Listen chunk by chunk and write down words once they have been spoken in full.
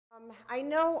I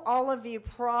know all of you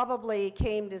probably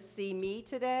came to see me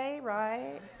today,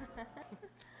 right?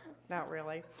 Not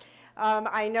really.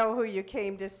 I know who you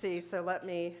came to see, so let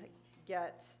me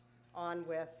get on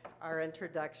with our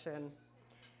introduction.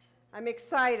 I'm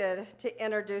excited to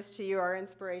introduce to you our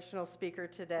inspirational speaker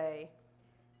today.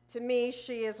 To me,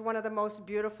 she is one of the most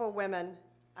beautiful women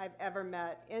I've ever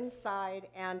met, inside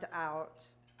and out.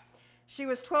 She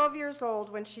was 12 years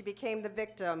old when she became the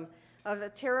victim of a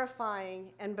terrifying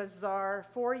and bizarre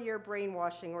 4-year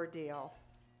brainwashing ordeal.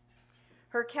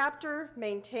 Her captor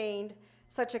maintained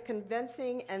such a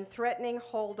convincing and threatening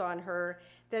hold on her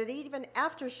that even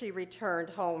after she returned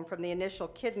home from the initial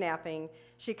kidnapping,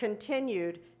 she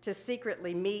continued to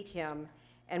secretly meet him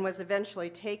and was eventually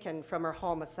taken from her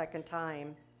home a second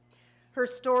time. Her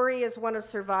story is one of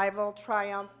survival,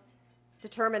 triumph,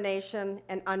 determination,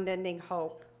 and unending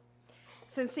hope.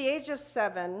 Since the age of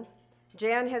 7,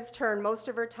 Jan has turned most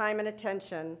of her time and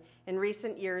attention in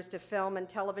recent years to film and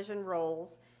television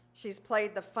roles. She's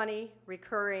played the funny,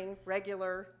 recurring,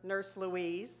 regular Nurse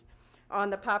Louise on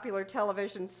the popular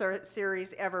television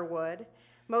series Everwood.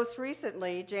 Most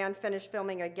recently, Jan finished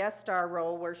filming a guest star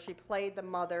role where she played the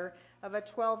mother of a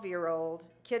 12-year-old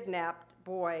kidnapped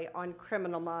boy on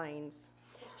Criminal Minds.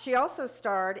 She also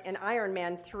starred in Iron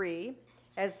Man 3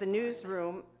 as the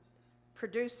newsroom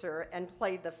producer and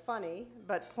played the funny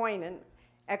but poignant,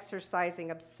 exercising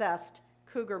obsessed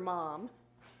cougar mom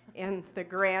in the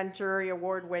grand jury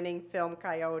award-winning film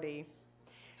Coyote.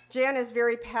 Jan is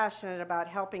very passionate about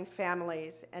helping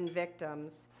families and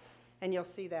victims, and you'll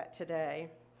see that today,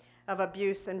 of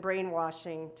abuse and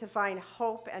brainwashing to find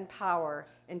hope and power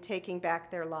in taking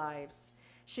back their lives.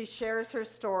 She shares her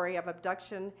story of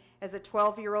abduction as a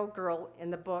 12-year-old girl in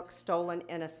the book Stolen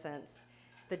Innocence,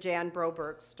 the Jan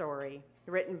Broberg story,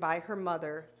 written by her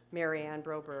mother, Marianne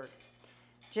Broberg.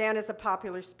 Jan is a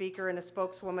popular speaker and a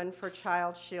spokeswoman for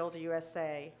Child Shield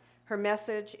USA. Her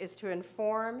message is to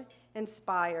inform,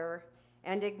 inspire,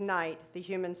 and ignite the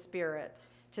human spirit,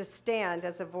 to stand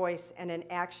as a voice and an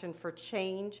action for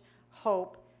change,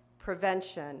 hope,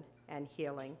 prevention, and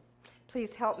healing.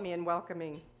 Please help me in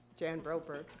welcoming Jan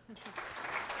Broberg.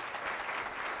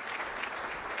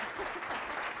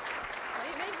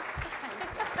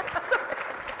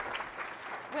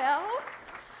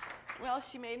 Well,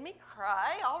 she made me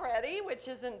cry already, which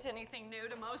isn't anything new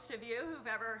to most of you who've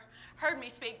ever heard me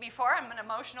speak before. I'm an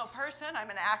emotional person. I'm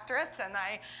an actress,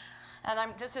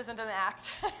 this isn't an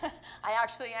act. I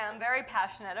actually am very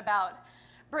passionate about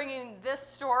bringing this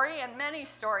story and many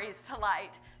stories to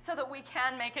light so that we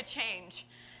can make a change,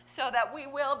 so that we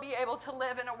will be able to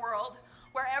live in a world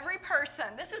where every person,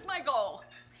 this is my goal,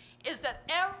 is that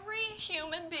every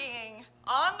human being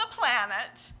on the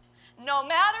planet, no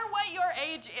matter what your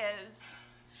age is,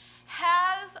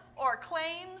 has or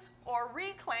claims or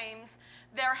reclaims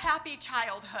their happy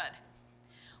childhood.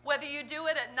 Whether you do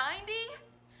it at 90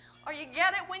 or you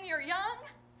get it when you're young,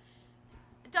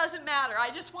 it doesn't matter.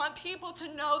 I just want people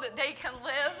to know that they can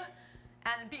live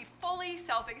and be fully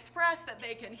self-expressed, that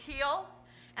they can heal,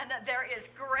 and that there is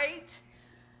great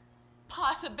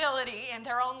possibility in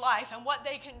their own life and what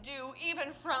they can do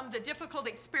even from the difficult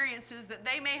experiences that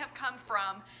they may have come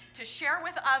from to share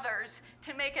with others,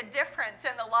 to make a difference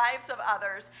in the lives of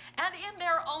others and in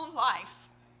their own life.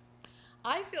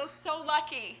 I feel so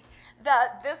lucky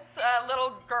that this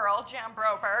little girl, Jan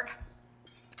Broberg,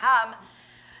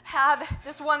 had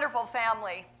this wonderful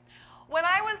family. When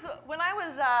I was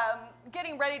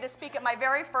getting ready to speak at my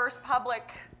very first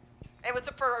public, it was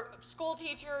for school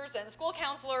teachers and school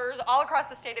counselors all across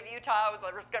the state of Utah.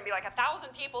 There was going to be like 1,000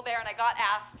 people there, and I got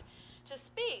asked to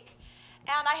speak.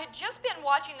 And I had just been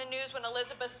watching the news when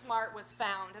Elizabeth Smart was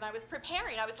found, and I was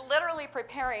preparing. I was literally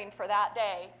preparing for that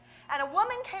day. And a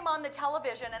woman came on the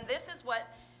television, and this is what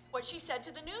she said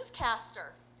to the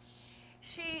newscaster.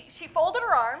 She folded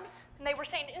her arms, and they were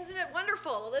saying, "Isn't it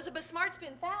wonderful? Elizabeth Smart's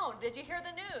been found. Did you hear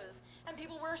the news?" And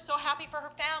people were so happy for her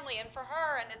family and for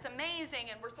her, and it's amazing,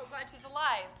 and we're so glad she's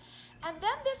alive. And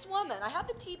then this woman, I had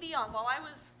the TV on while I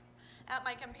was at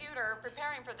my computer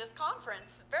preparing for this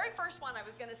conference, the very first one I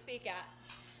was going to speak at.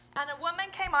 And a woman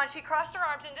came on, she crossed her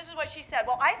arms, and this is what she said.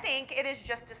 "Well, I think it is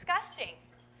just disgusting.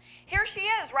 Here she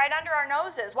is right under our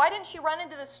noses. Why didn't she run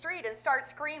into the street and start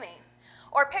screaming?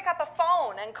 Or pick up a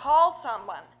phone and call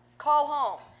someone, call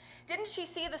home? Didn't she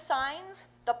see the signs,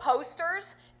 the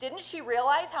posters? Didn't she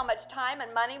realize how much time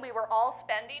and money we were all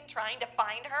spending trying to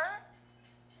find her?"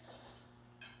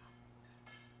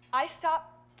 I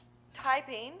stopped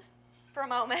typing for a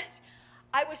moment.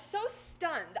 I was so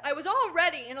stunned. I was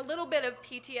already in a little bit of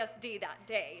PTSD that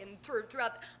day, and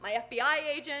throughout, my FBI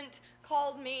agent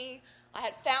called me. I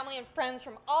had family and friends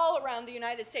from all around the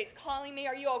United States calling me,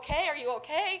 "Are you okay? Are you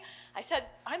okay?" I said,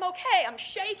 "I'm okay. I'm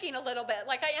shaking a little bit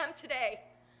like I am today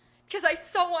because I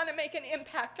so want to make an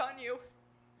impact on you.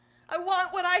 I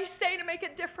want what I say to make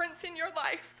a difference in your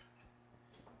life."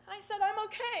 And I said, "I'm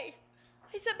okay."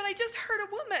 I said, "But I just heard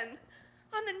a woman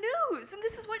on the news, and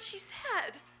this is what she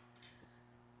said."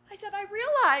 I said, "I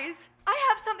realize I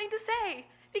have something to say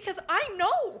because I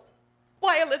know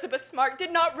why Elizabeth Smart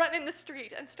did not run in the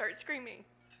street and start screaming.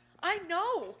 I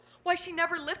know why she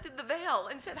never lifted the veil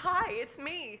and said, 'Hi, it's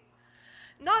me.'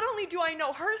 Not only do I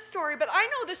know her story, but I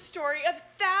know the story of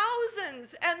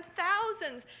thousands and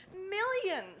thousands,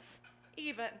 millions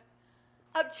even,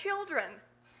 of children,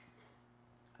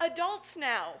 adults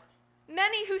now,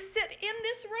 many who sit in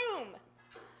this room,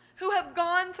 who have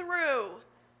gone through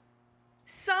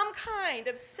some kind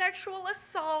of sexual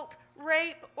assault,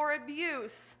 rape, or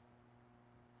abuse.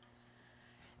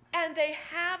 And they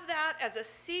have that as a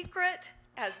secret,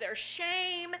 as their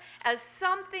shame, as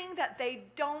something that they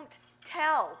don't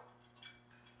tell.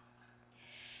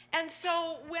 And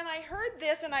so when I heard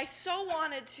this and I so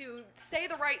wanted to say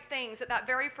the right things at that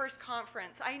very first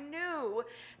conference, I knew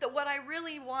that what I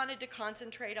really wanted to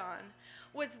concentrate on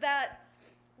was that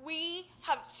we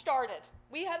have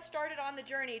started on the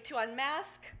journey to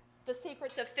unmask the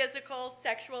secrets of physical,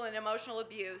 sexual, and emotional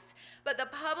abuse. But the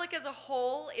public as a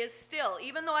whole is still,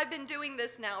 even though I've been doing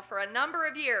this now for a number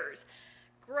of years,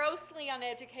 grossly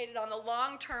uneducated on the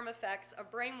long-term effects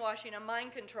of brainwashing and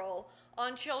mind control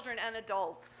on children and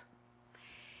adults.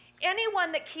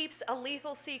 Anyone that keeps a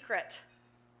lethal secret,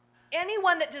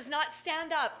 anyone that does not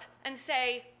stand up and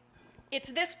say, "It's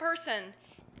this person,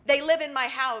 they live in my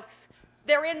house,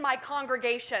 they're in my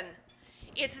congregation.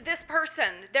 It's this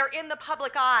person, they're in the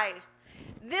public eye.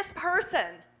 This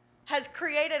person has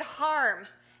created harm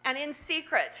and in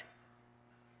secret,"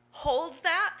 holds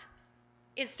that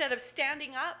instead of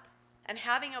standing up and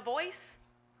having a voice,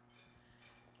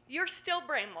 you're still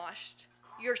brainwashed.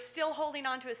 You're still holding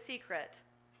on to a secret.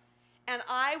 And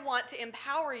I want to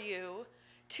empower you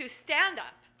to stand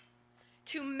up,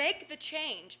 to make the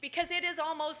change, because it is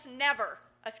almost never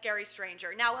a scary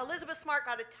stranger. Now, Elizabeth Smart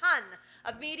got a ton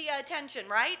of media attention,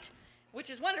 right? Which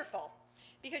is wonderful,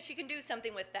 because she can do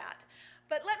something with that.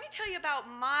 But let me tell you about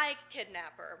my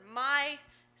kidnapper, my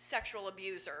sexual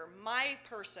abuser, my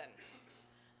person,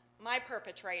 my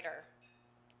perpetrator.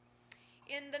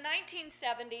 In the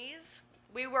 1970s,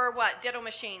 we were what? Ditto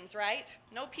machines, right?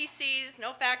 No PCs,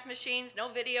 no fax machines, no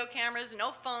video cameras,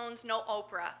 no phones, no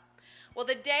Oprah. Well,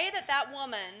 the day that that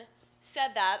woman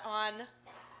said that on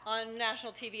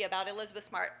national TV about Elizabeth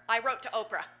Smart, I wrote to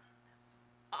Oprah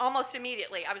almost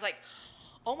immediately. I was like,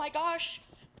 "Oh my gosh,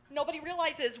 nobody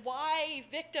realizes why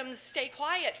victims stay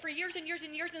quiet for years and years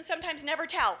and years and sometimes never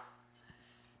tell.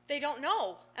 They don't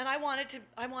know." And I wanted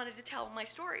to tell my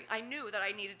story. I knew that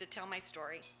I needed to tell my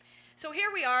story. So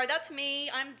here we are. That's me.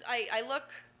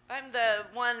 I'm the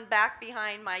one back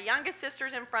behind. My youngest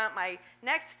sister's in front. My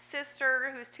next sister,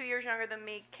 who's 2 years younger than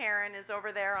me, Karen, is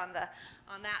over there on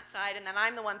that side, and then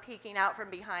I'm the one peeking out from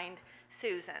behind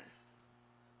Susan.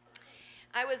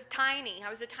 I was tiny. I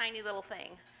was a tiny little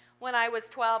thing. When I was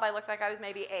 12, I looked like I was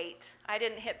maybe 8. I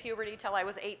didn't hit puberty till I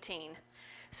was 18.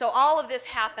 So all of this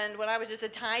happened when I was just a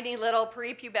tiny little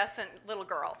prepubescent little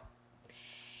girl.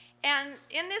 And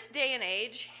in this day and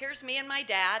age, here's me and my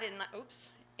dad in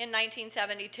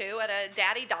 1972 at a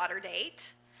daddy-daughter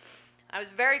date. I was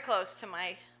very close to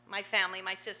my family,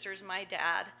 my sisters, my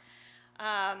dad.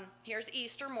 Here's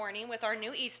Easter morning with our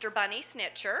new Easter bunny,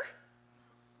 Snitcher.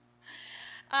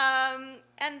 And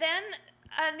then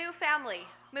a new family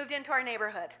moved into our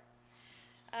neighborhood.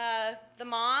 The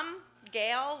mom,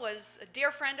 Gail, was a dear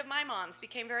friend of my mom's,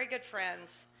 became very good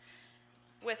friends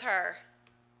with her.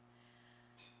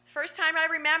 First time I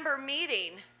remember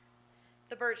meeting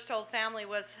the Birchtold family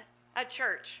was at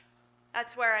church.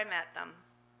 That's where I met them.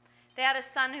 They had a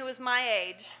son who was my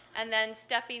age, and then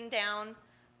stepping down,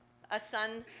 a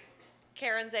son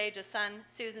Karen's age, a son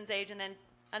Susan's age, and then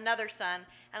another son,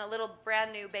 and a little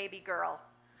brand new baby girl.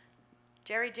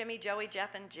 Jerry, Jimmy, Joey,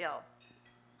 Jeff, and Jill.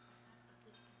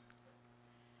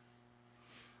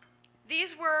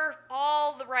 These were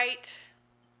all the right,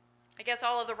 I guess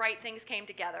all of the right things came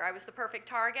together. I was the perfect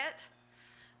target.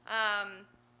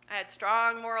 I had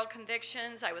strong moral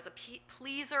convictions. I was a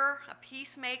pleaser, a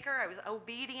peacemaker. I was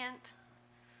obedient,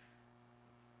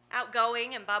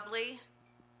 outgoing and bubbly.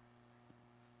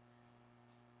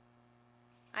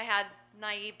 I had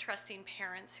naive, trusting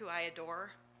parents who I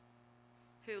adore,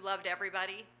 who loved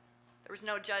everybody. There was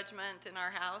no judgment in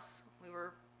our house.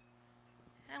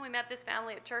 And we met this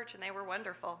family at church, and they were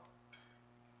wonderful.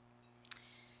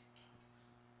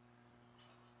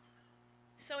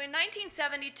 So in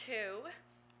 1972,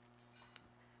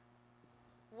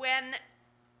 when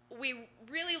we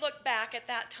really look back at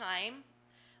that time,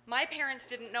 my parents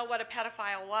didn't know what a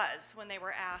pedophile was when they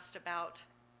were asked about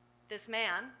this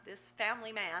man, this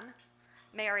family man,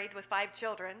 married with 5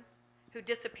 children, who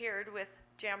disappeared with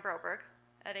Jan Broberg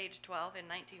at age 12 in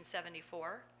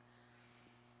 1974.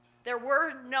 There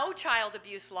were no child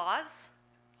abuse laws.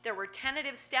 There were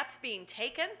tentative steps being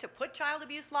taken to put child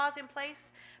abuse laws in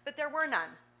place, but there were none.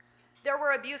 There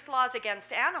were abuse laws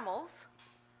against animals,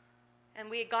 and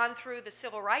we had gone through the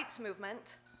civil rights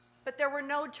movement, but there were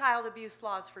no child abuse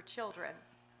laws for children.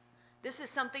 This is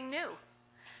something new.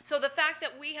 So the fact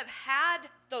that we have had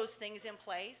those things in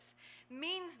place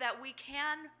means that we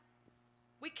can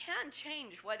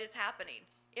change what is happening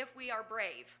if we are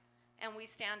brave and we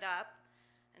stand up.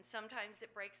 And sometimes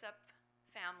it breaks up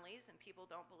families and people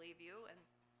don't believe you, and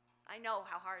I know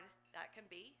how hard that can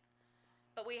be.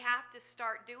 But we have to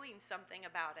start doing something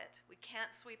about it. We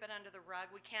can't sweep it under the rug.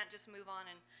 We can't just move on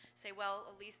and say, well,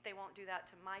 at least they won't do that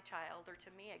to my child or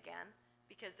to me again,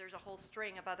 because there's a whole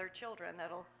string of other children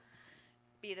that'll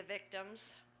be the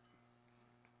victims.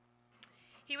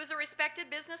 He was a respected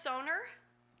business owner.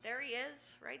 There he is,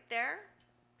 right there.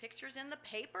 Pictures in the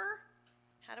paper.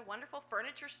 Had a wonderful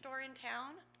furniture store in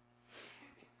town.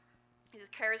 He was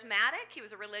charismatic. He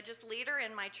was a religious leader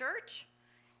in my church.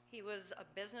 He was a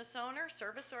business owner,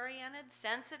 service-oriented,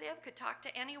 sensitive, could talk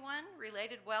to anyone,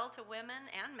 related well to women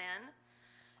and men.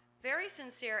 Very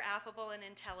sincere, affable, and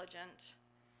intelligent.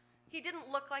 He didn't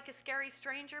look like a scary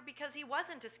stranger because he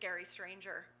wasn't a scary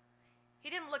stranger. He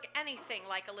didn't look anything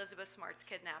like Elizabeth Smart's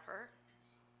kidnapper.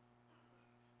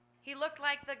 He looked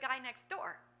like the guy next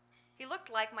door. He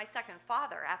looked like my second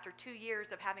father after 2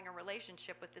 years of having a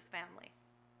relationship with this family.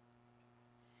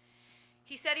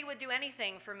 He said he would do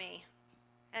anything for me,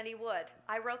 and he would.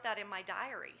 I wrote that in my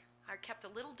diary. I kept a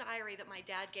little diary that my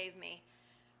dad gave me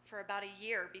for about a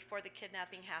year before the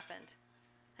kidnapping happened.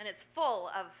 And it's full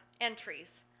of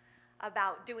entries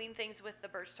about doing things with the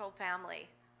Berchtold family.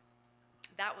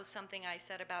 That was something I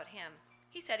said about him.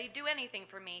 He said he'd do anything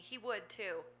for me. He would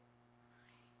too.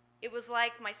 It was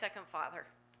like my second father.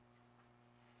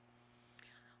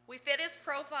 We fit his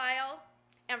profile,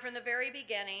 and from the very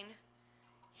beginning,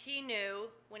 he knew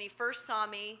when he first saw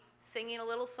me singing a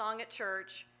little song at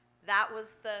church, that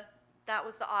was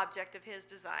the object of his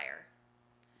desire.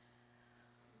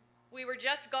 We were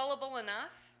just gullible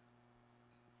enough.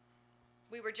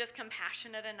 We were just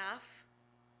compassionate enough.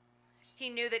 He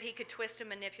knew that he could twist and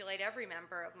manipulate every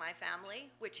member of my family,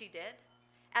 which he did,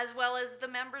 as well as the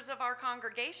members of our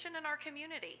congregation and our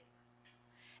community.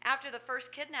 After the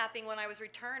first kidnapping, when I was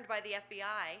returned by the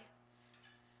FBI,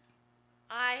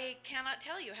 I cannot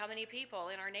tell you how many people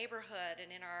in our neighborhood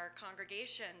and in our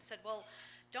congregation said, well,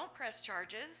 don't press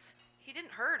charges. He didn't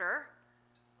hurt her.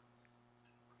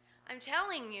 I'm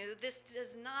telling you, this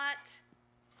does not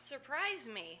surprise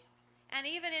me. And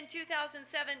even in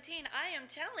 2017, I am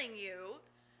telling you,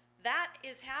 that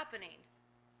is happening.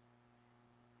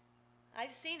 I've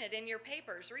seen it in your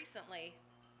papers recently.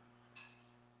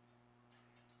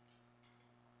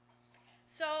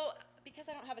 So, because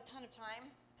I don't have a ton of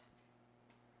time,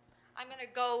 I'm going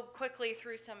to go quickly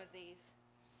through some of these.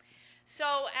 So,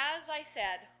 as I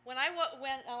said,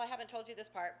 I haven't told you this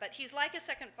part, but he's like a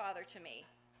second father to me.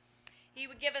 He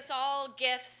would give us all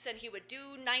gifts, and he would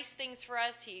do nice things for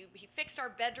us. He fixed our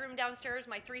bedroom downstairs.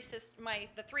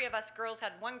 The three of us girls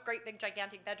had one great big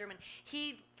gigantic bedroom, and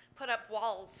he put up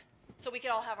walls so we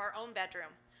could all have our own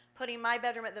bedroom, putting my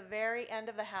bedroom at the very end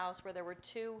of the house where there were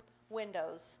 2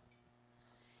 windows.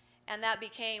 And that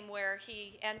became where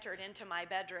he entered into my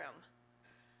bedroom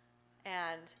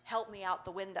and helped me out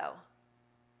the window.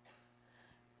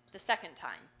 The second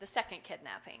time, the second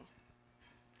kidnapping.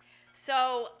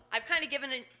 So I've kind of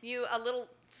given you a little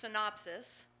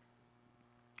synopsis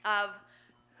of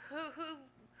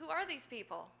who are these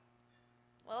people?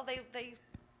 Well, they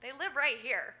live right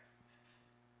here.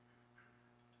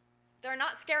 They're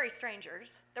not scary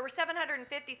strangers. There were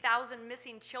 750,000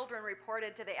 missing children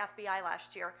reported to the FBI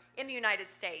last year in the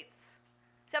United States.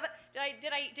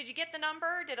 Did you get the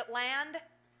number? Did it land?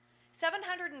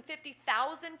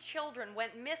 750,000 children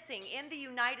went missing in the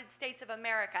United States of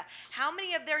America. How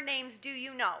many of their names do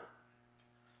you know?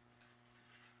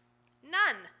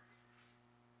 None.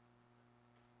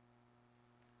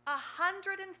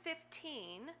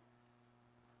 115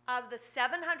 of the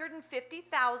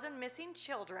 750,000 missing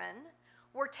children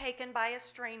were taken by a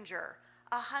stranger.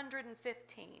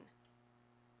 115.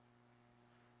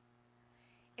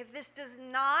 if this does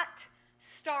not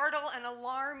startle and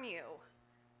alarm you,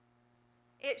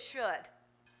 it should.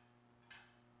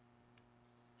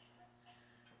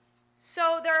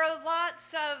 So there are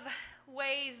lots of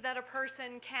ways that a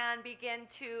person can begin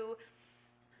to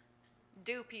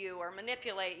dupe you or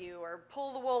manipulate you or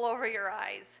pull the wool over your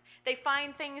eyes. They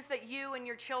find things that you and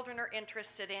your children are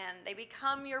interested in. They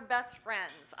become your best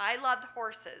friends. I loved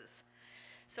horses.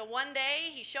 So one day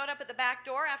he showed up at the back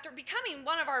door after becoming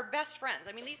one of our best friends.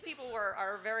 I mean, these people were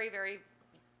our very, very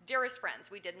dearest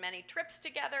friends. We did many trips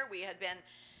together.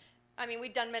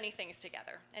 We'd done many things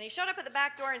together. And he showed up at the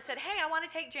back door and said, hey, I want to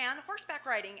take Jan horseback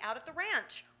riding out at the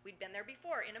ranch. We'd been there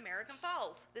before in American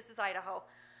Falls. This is Idaho.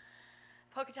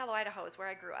 Pocatello, Idaho is where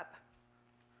I grew up.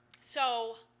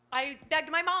 So I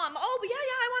begged my mom, oh, yeah,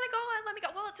 I want to go. Let me go.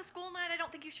 Well, it's a school night. I don't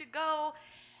think you should go.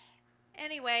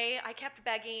 Anyway, I kept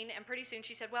begging, and pretty soon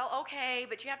she said, well, okay,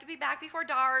 but you have to be back before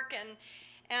dark,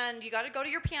 and you got to go to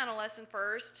your piano lesson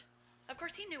first. Of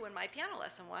course, he knew when my piano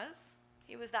lesson was.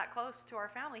 He was that close to our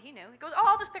family, he knew. He goes, oh,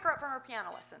 I'll just pick her up from her piano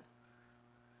lesson.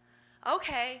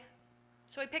 Okay.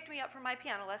 So he picked me up from my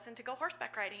piano lesson to go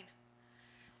horseback riding.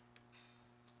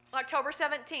 October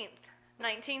 17th,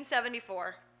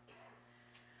 1974.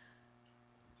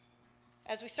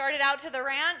 As we started out to the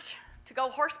ranch to go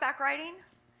horseback riding,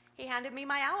 he handed me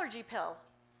my allergy pill.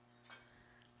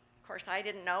 Of course, I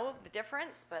didn't know the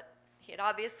difference, but he had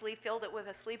obviously filled it with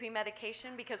a sleeping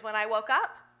medication because when I woke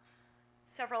up,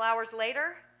 several hours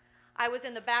later, I was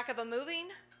in the back of a moving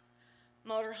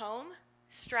motorhome,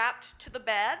 strapped to the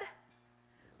bed,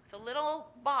 with a little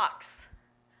box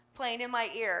playing in my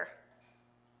ear.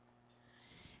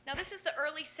 Now, this is the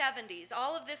early 70s.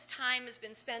 All of this time has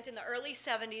been spent in the early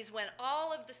 70s when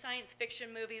all of the science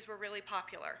fiction movies were really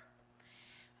popular.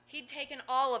 He'd taken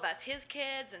all of us, his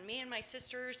kids and me and my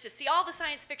sisters, to see all the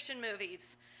science fiction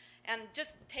movies and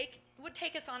just would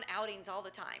take us on outings all the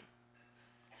time.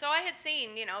 So I had seen,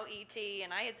 E.T.,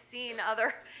 and I had seen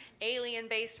other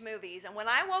alien-based movies. And when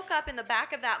I woke up in the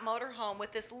back of that motorhome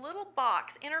with this little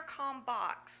box, intercom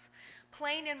box,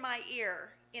 playing in my ear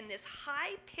in this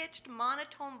high-pitched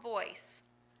monotone voice,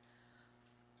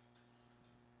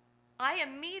 I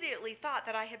immediately thought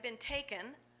that I had been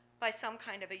taken by some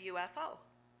kind of a UFO.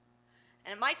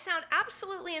 And it might sound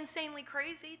absolutely insanely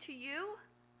crazy to you,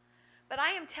 but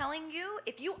I am telling you,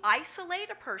 if you isolate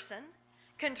a person,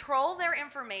 control their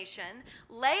information,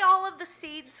 lay all of the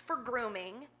seeds for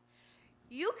grooming,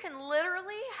 you can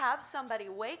literally have somebody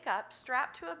wake up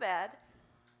strapped to a bed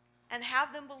and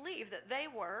have them believe that they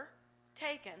were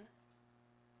taken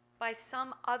by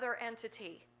some other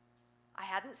entity. I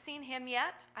hadn't seen him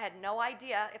yet. I had no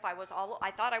idea if I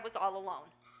thought I was all alone.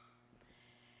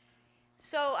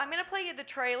 So I'm going to play you the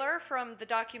trailer from the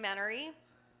documentary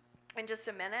in just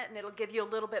a minute, and it'll give you a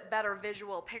little bit better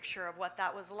visual picture of what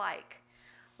that was like.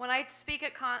 When I speak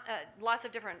at lots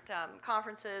of different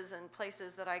conferences and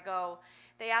places that I go,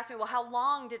 they ask me, well, how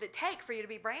long did it take for you to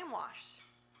be brainwashed?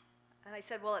 And I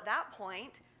said, well, at that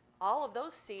point, all of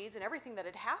those seeds and everything that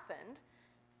had happened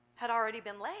had already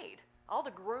been laid. All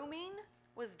the grooming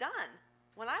was done.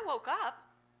 When I woke up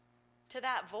to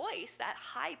that voice, that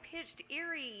high-pitched,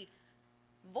 eerie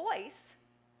voice,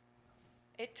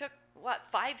 it took,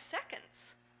 5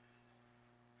 seconds?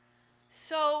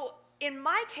 So in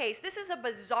my case, this is a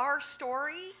bizarre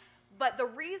story, but the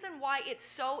reason why it's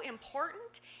so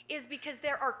important is because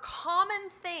there are common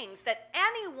things that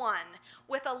anyone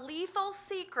with a lethal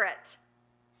secret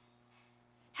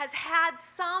has had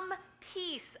some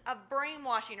piece of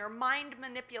brainwashing or mind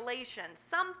manipulation,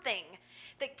 something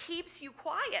that keeps you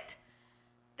quiet,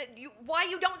 why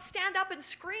you don't stand up and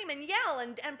scream and yell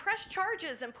and press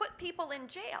charges and put people in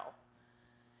jail.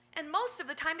 And most of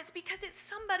the time it's because it's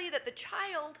somebody that the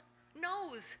child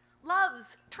knows,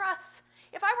 loves, trusts.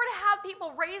 If I were to have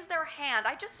people raise their hand,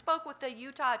 I just spoke with the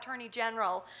Utah Attorney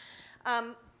General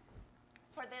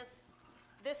for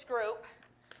this group,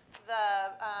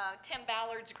 the Tim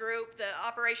Ballard's group, the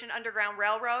Operation Underground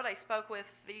Railroad. I spoke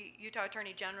with the Utah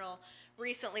Attorney General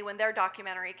recently when their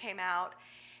documentary came out,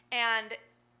 and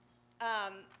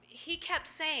he kept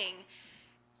saying,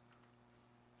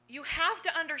 you have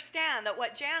to understand that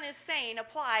what Jan is saying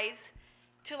applies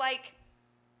to like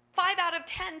 5 out of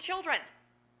 10 children.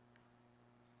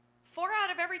 4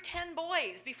 out of every 10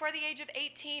 boys before the age of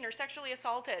 18 are sexually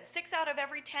assaulted. 6 out of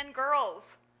every 10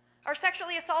 girls are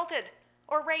sexually assaulted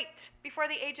or raped before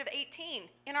the age of 18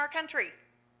 in our country.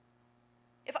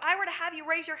 If I were to have you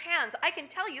raise your hands, I can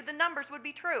tell you the numbers would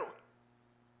be true.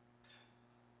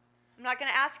 I'm not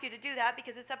going to ask you to do that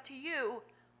because it's up to you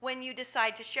when you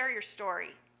decide to share your story.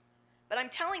 But I'm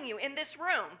telling you, in this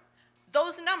room,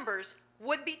 those numbers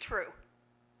would be true.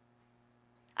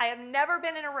 I have never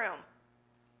been in a room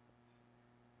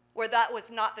where that was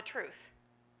not the truth.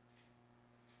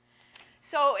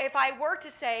 So if I were to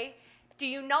say, do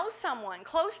you know someone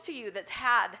close to you that's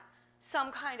had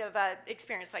some kind of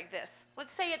experience like this?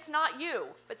 Let's say it's not you,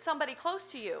 but somebody close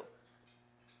to you.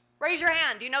 Raise your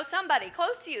hand. Do you know somebody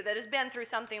close to you that has been through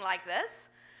something like this?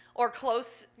 Or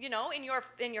close, you know, in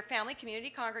your family, community,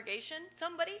 congregation,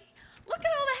 somebody? Look at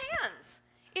all the hands.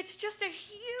 It's just a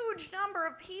huge number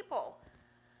of people.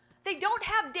 They don't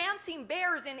have dancing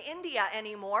bears in India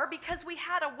anymore because we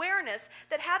had awareness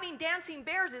that having dancing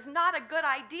bears is not a good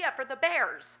idea for the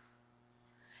bears.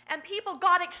 And people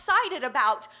got excited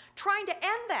about trying to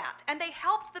end that, and they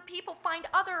helped the people find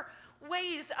other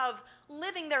ways of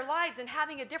living their lives and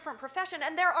having a different profession,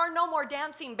 and there are no more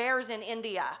dancing bears in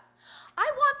India.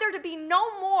 I want there to be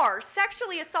no more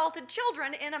sexually assaulted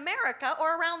children in America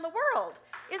or around the world.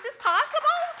 Is this possible?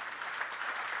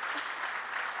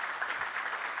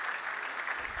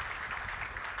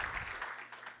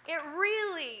 It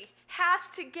really has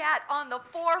to get on the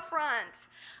forefront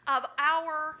of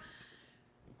our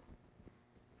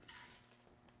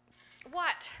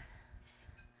what?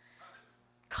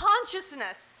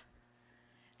 Consciousness.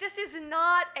 This is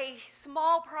not a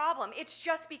small problem. It's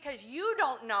just because you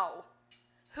don't know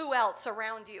who else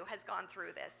around you has gone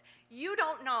through this. You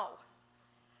don't know.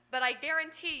 But I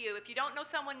guarantee you, if you don't know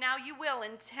someone now, you will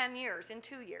in 10 years, in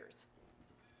 2 years.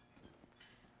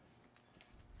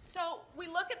 So we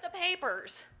look at the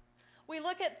papers. We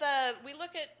look at,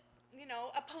 you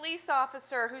know, a police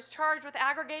officer who's charged with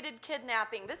aggravated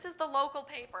kidnapping. This is the local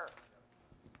paper.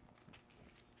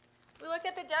 We look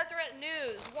at the Deseret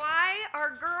News. Why are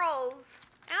girls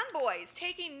and boys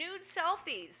taking nude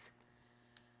selfies?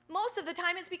 Most of the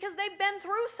time it's because they've been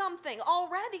through something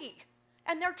already,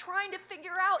 and they're trying to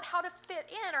figure out how to fit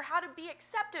in or how to be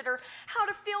accepted or how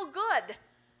to feel good.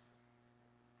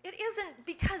 It isn't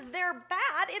because they're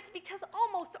bad, it's because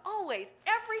almost always,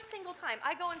 every single time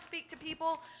I go and speak to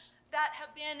people that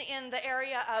have been in the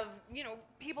area of, you know,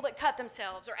 people that cut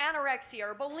themselves or anorexia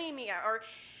or bulimia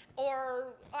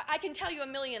or I can tell you a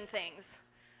million things.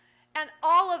 And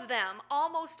all of them,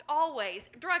 almost always,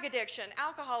 drug addiction,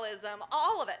 alcoholism,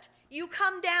 all of it, you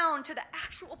come down to the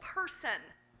actual person.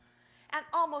 And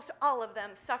almost all of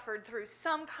them suffered through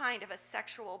some kind of a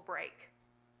sexual break,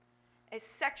 a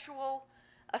sexual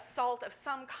assault of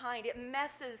some kind. It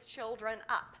messes children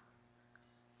up.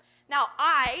 Now,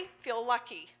 I feel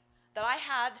lucky that I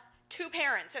had two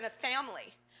parents and a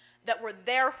family that were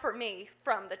there for me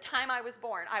from the time I was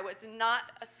born. I was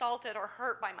not assaulted or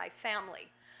hurt by my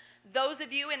family. Those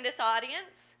of you in this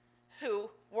audience who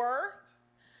were,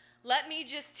 let me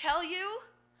just tell you,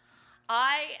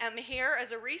 I am here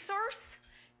as a resource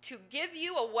to give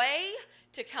you a way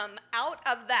to come out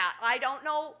of that. I don't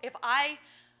know if I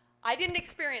didn't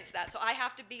experience that, so I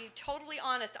have to be totally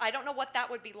honest. I don't know what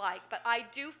that would be like, but I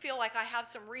do feel like I have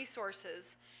some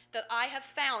resources that I have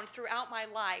found throughout my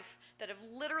life that have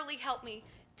literally helped me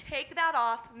take that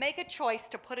off, make a choice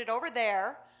to put it over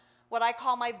there, what I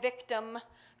call my victim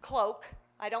cloak.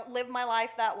 I don't live my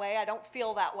life that way. I don't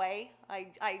feel that way.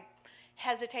 I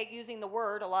hesitate using the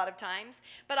word a lot of times,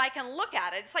 but I can look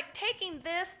at it. It's like taking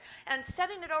this and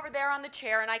setting it over there on the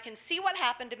chair, and I can see what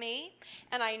happened to me,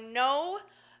 and I know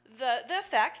the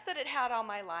effects that it had on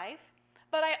my life,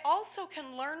 but I also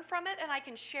can learn from it, and I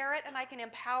can share it, and I can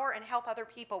empower and help other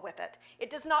people with it.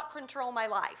 It does not control my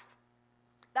life.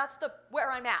 That's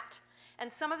where I'm at. And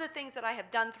some of the things that I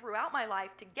have done throughout my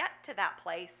life to get to that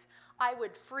place, I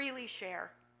would freely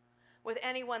share with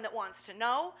anyone that wants to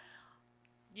know.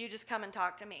 You just come and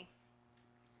talk to me.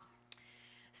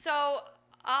 So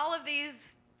all of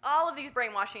these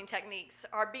brainwashing techniques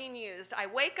are being used. I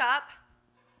wake up,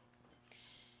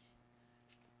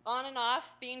 on and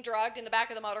off, being drugged in the back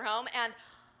of the motorhome,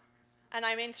 and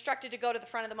I'm instructed to go to the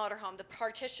front of the motorhome. The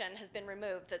partition has been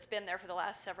removed that's been there for the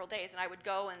last several days, and I would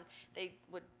go and they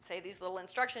would say these little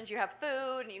instructions. You have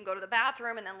food, and you can go to the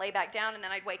bathroom, and then lay back down, and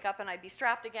then I'd wake up, and I'd be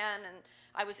strapped again, and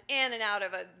I was in and out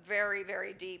of a very,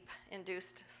 very deep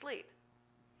induced sleep.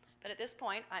 But at this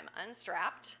point, I'm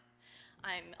unstrapped.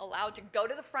 I'm allowed to go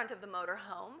to the front of the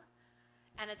motorhome,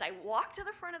 and as I walk to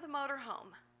the front of the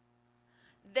motorhome,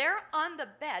 there on the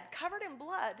bed, covered in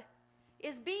blood,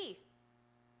 is B.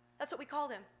 That's what we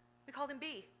called him. We called him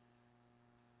B.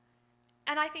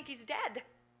 And I think he's dead.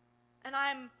 And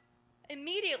I'm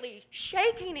immediately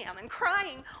shaking him and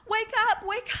crying, wake up,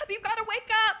 you've got to wake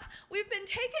up. We've been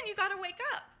taken, you've got to wake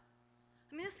up.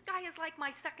 I mean, this guy is like my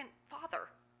second father.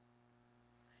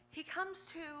 He comes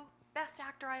to, best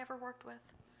actor I ever worked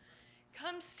with,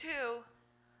 comes to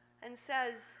and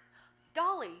says,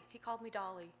 Dolly, he called me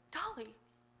Dolly. Dolly,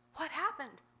 what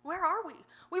happened? Where are we?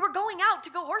 We were going out to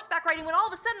go horseback riding when all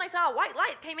of a sudden I saw a white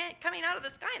light coming out of the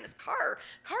sky, and this car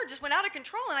just went out of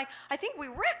control, and I think we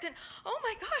wrecked, and oh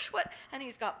my gosh, what? And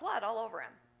he's got blood all over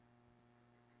him.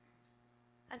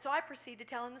 And so I proceed to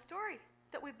tell him the story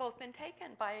that we've both been taken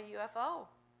by a UFO.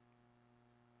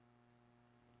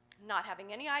 Not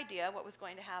having any idea what was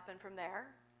going to happen from there.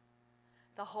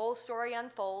 The whole story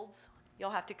unfolds.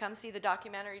 You'll have to come see the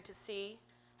documentary to see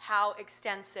how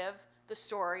extensive the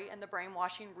story and the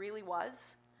brainwashing really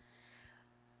was.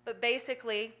 But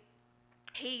basically,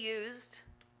 he used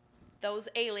those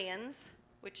aliens,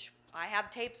 which I have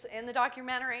tapes in the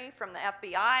documentary from the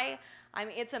FBI. I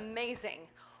mean, it's amazing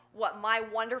what my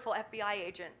wonderful FBI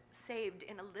agent saved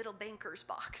in a little banker's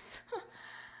box.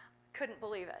 Couldn't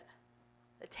believe it.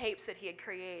 The tapes that he had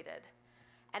created.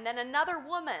 And then another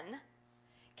woman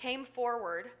came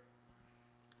forward,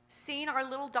 seen our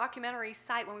little documentary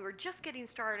site when we were just getting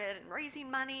started and raising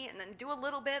money, and then do a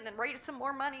little bit and then raise some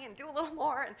more money and do a little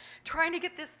more and trying to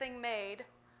get this thing made.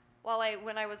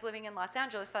 When I was living in Los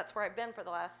Angeles, that's where I've been for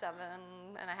the last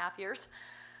 7.5 years.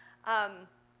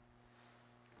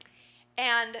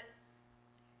 And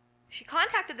she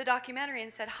contacted the documentary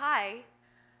and said, "Hi,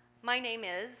 my name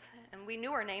is," and we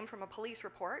knew her name from a police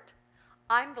report,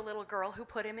 "I'm the little girl who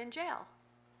put him in jail."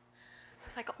 I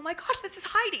was like, oh my gosh, this is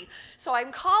Heidi. So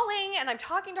I'm calling and I'm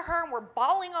talking to her and we're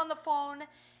bawling on the phone,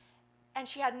 and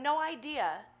she had no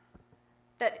idea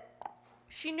that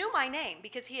she knew my name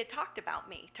because he had talked about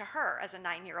me to her as a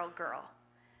 9-year-old girl.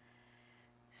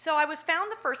 So I was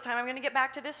found the first time. I'm going to get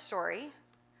back to this story.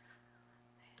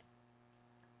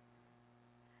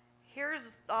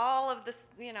 Here's all of this,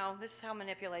 this is how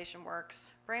manipulation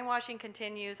works. Brainwashing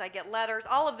continues. I get letters.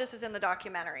 All of this is in the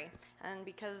documentary. And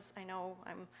because I know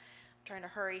I'm trying to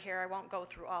hurry here, I won't go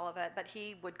through all of it. But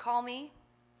he would call me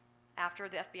after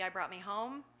the FBI brought me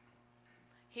home.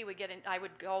 He would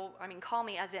call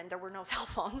me as in there were no cell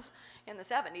phones in the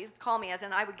 70s. Call me as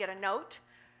in I would get a note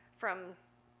from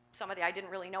somebody I didn't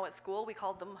really know at school. We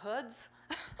called them hoods.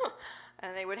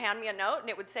 And they would hand me a note, and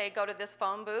it would say, go to this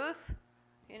phone booth,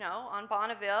 on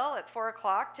Bonneville at 4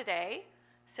 o'clock today,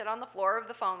 sit on the floor of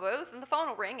the phone booth, and the phone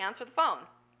will ring, answer the phone.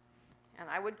 And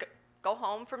I would go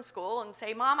home from school and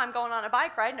say, Mom, I'm going on a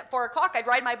bike ride, and at 4 o'clock I'd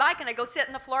ride my bike and I'd go sit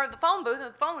in the floor of the phone booth,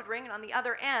 and the phone would ring, and on the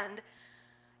other end,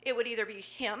 it would either be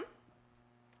him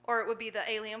or it would be the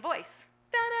alien voice.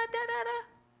 Da-da-da-da-da,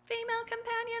 female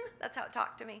companion. That's how it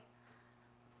talked to me.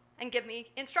 And give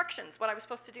me instructions, what I was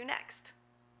supposed to do next.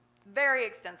 Very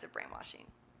extensive brainwashing.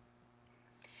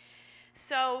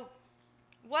 So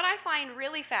what I find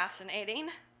really fascinating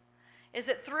is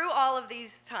that through all of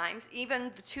these times,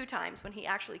 even the 2 times when he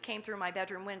actually came through my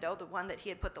bedroom window, the one that he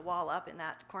had put the wall up in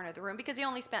that corner of the room, because he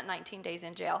only spent 19 days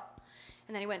in jail.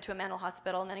 And then he went to a mental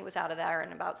hospital, and then he was out of there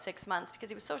in about 6 months because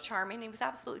he was so charming, and he was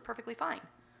absolutely perfectly fine.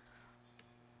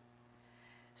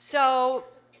 So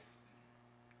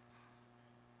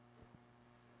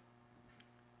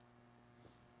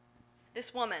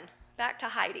this woman, back to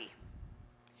Heidi,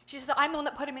 she said, I'm the one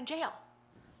that put him in jail.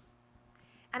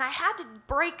 And I had to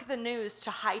break the news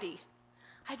to Heidi.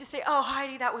 I had to say, oh,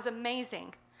 Heidi, that was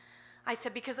amazing. I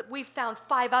said, because we've found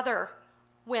 5 other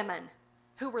women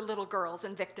who were little girls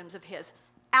and victims of his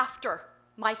after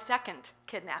my second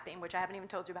kidnapping, which I haven't even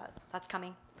told you about. That's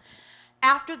coming.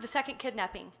 After the second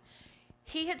kidnapping,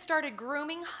 he had started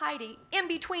grooming Heidi in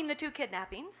between the 2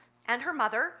 kidnappings, and her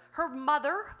mother,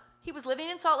 he was living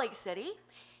in Salt Lake City.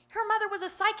 Her mother was a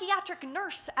psychiatric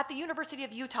nurse at the University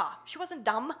of Utah. She wasn't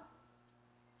dumb.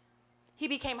 He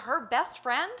became her best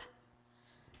friend,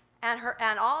 and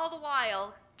all the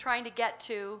while trying to get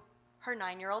to her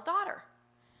 9-year-old daughter.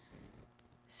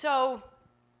 So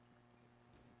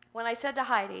when I said to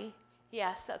Heidi,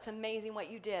 yes, that's amazing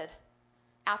what you did,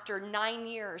 after 9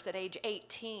 years at age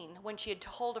 18, when she had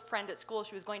told a friend at school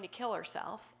she was going to kill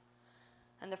herself,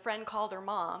 and the friend called her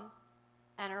mom,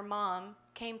 and her mom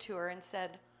came to her and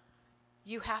said,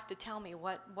 you have to tell me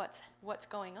what's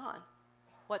going on.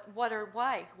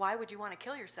 Why would you want to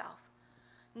kill yourself?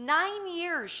 9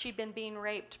 years she'd been being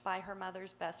raped by her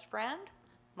mother's best friend,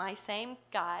 my same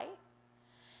guy.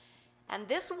 And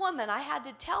this woman, I had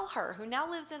to tell her, who now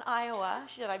lives in Iowa,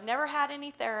 she said, I've never had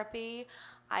any therapy.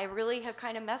 I really have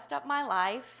kind of messed up my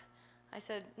life. I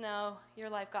said, no, your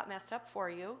life got messed up for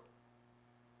you.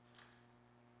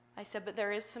 I said, but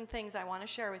there is some things I want to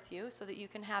share with you so that you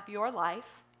can have your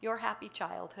life, your happy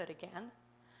childhood again.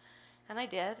 And I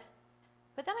did.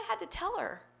 But then I had to tell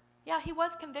her, yeah, he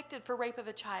was convicted for rape of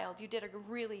a child. You did a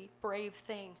really brave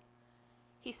thing.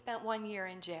 He spent 1 year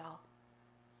in jail.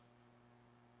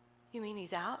 You mean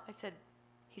he's out? I said,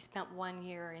 he spent 1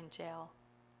 year in jail.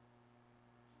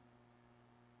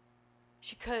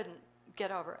 She couldn't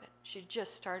get over it. She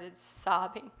just started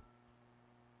sobbing.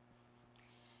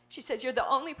 She said, "You're the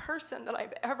only person that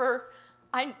I've ever,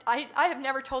 I have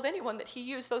never told anyone that he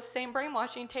used those same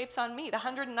brainwashing tapes on me. The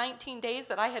 119 days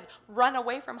that I had run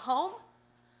away from home,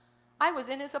 I was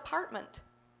in his apartment."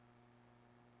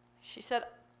 She said,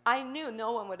 "I knew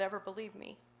no one would ever believe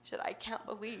me." She said, "I can't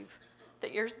believe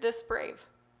that you're this brave."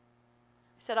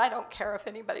 I said, "I don't care if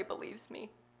anybody believes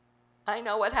me. I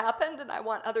know what happened, and I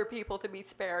want other people to be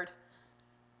spared."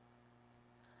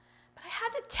 But I had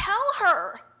to tell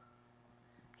her.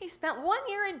 He spent 1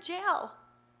 year in jail.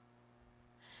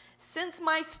 Since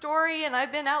my story, and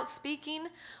I've been out speaking,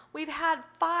 we've had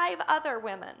 5 other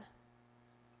women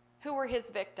who were his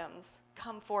victims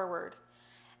come forward.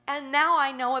 And now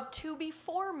I know of 2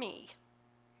 before me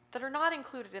that are not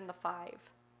included in the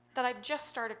 5 that I've just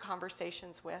started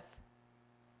conversations with.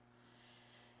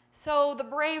 So the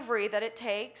bravery that it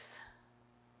takes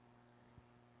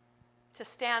to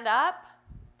stand up,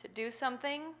 to do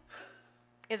something,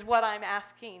 is what I'm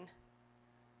asking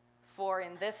for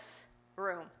in this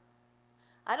room.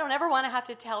 I don't ever want to have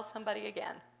to tell somebody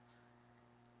again.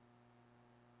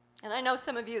 And I know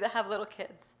some of you that have little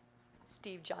kids.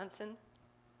 Steve Johnson.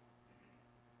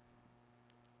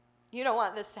 You don't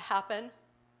want this to happen.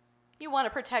 You want to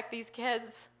protect these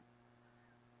kids.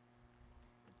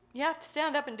 You have to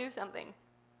stand up and do something.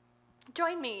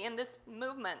 Join me in this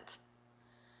movement.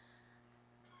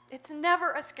 It's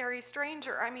never a scary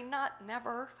stranger. I mean, not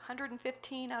never.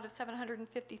 115 out of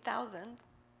 750,000.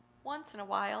 Once in a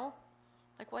while.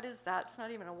 Like, what is that? It's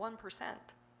not even a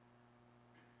 1%.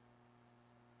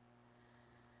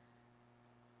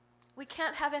 We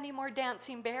can't have any more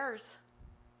dancing bears.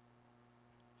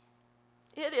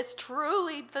 It is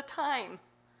truly the time.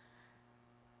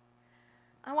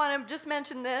 I want to just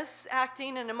mention this.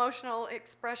 Acting and emotional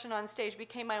expression on stage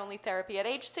became my only therapy. At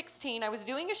age 16, I was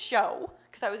doing a show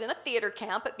because I was in a theater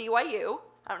camp at BYU.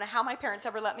 I don't know how my parents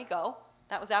ever let me go.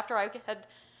 That was after I had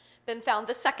been found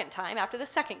the second time, after the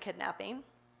second kidnapping.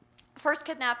 First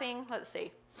kidnapping, let's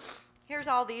see. Here's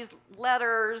all these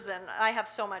letters, and I have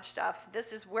so much stuff.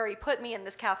 This is where he put me in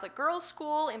this Catholic girls'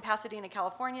 school in Pasadena,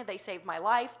 California. They saved my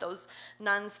life. Those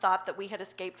nuns thought that we had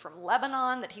escaped from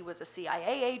Lebanon, that he was a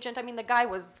CIA agent. I mean, the guy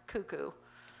was cuckoo.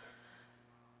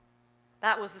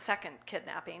 That was the second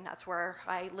kidnapping. That's where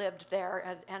I lived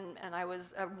there, and I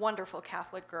was a wonderful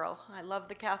Catholic girl. I love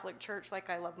the Catholic Church like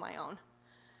I love my own.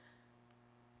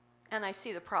 And I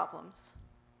see the problems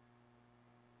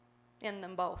in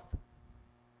them both.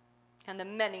 And the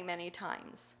many, many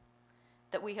times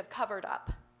that we have covered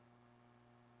up.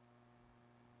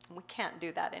 And we can't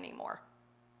do that anymore.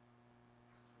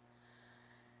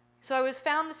 So I was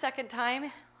found the second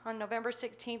time on November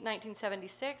 16,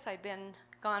 1976. I'd been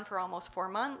gone for almost 4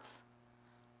 months.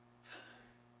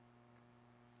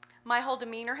 My whole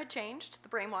demeanor had changed. The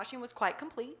brainwashing was quite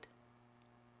complete.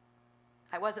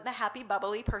 I wasn't the happy,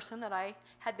 bubbly person that I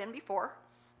had been before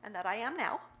and that I am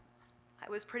now. I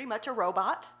was pretty much a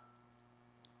robot.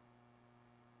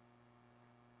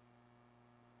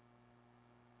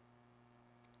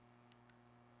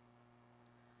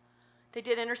 They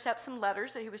did intercept some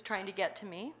letters that he was trying to get to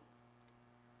me.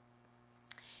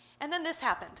 And then this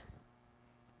happened.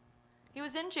 He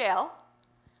was in jail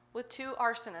with 2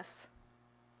 arsonists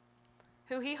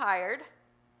who he hired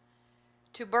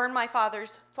to burn my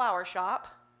father's flower shop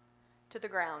to the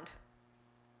ground.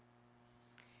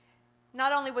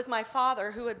 Not only was my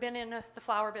father, who had been in the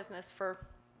flower business for,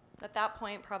 at that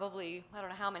point, probably, I don't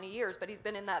know how many years, but he's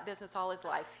been in that business all his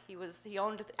life. He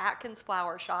owned Atkins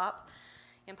Flower Shop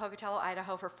in Pocatello,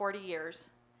 Idaho for 40 years.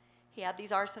 He had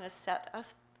these arsonists set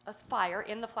a fire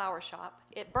in the flower shop.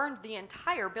 It burned the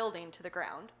entire building to the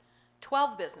ground.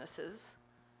 12 businesses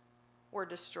were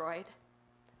destroyed.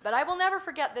 But I will never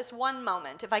forget this one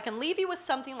moment. If I can leave you with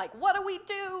something like, what do we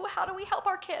do? How do we help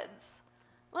our kids?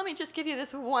 Let me just give you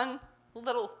this one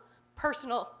little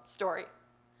personal story.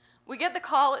 We get the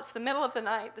call, it's the middle of the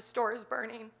night, the store is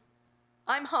burning.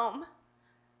 I'm home.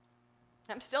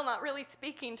 I'm still not really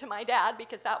speaking to my dad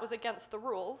because that was against the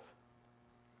rules.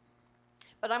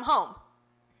 But I'm home.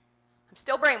 I'm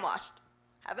still brainwashed.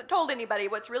 Haven't told anybody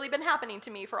what's really been happening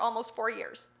to me for almost 4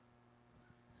 years.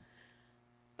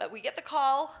 But we get the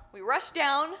call, we rush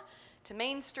down to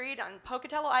Main Street on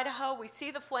Pocatello, Idaho. We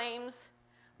see the flames.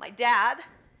 My dad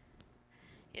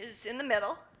is in the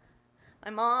middle.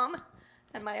 My mom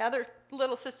and my other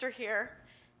little sister here,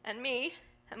 and me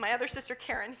and my other sister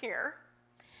Karen here.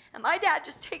 And my dad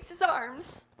just takes his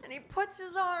arms and he puts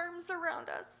his arms around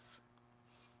us.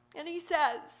 And he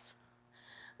says,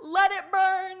 "Let it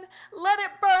burn, let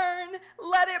it burn,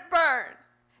 let it burn."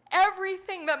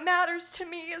 Everything that matters to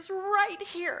me is right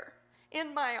here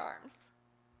in my arms.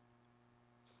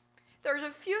 There's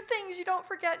a few things you don't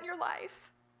forget in your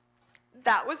life.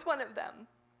 That was one of them.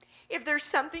 If there's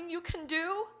something you can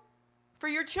do for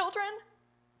your children,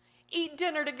 eat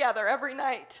dinner together every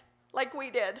night like we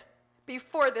did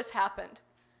before this happened.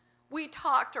 We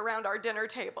talked around our dinner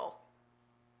table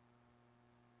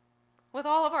with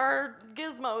all of our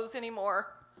gizmos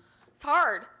anymore. It's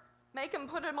hard. Make them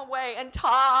put them away and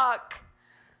talk.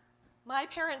 My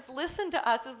parents listened to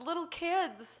us as little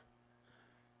kids.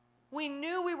 We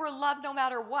knew we were loved no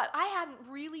matter what. I hadn't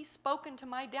really spoken to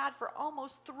my dad for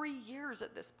almost 3 years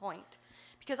at this point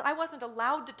because I wasn't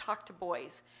allowed to talk to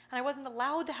boys, and I wasn't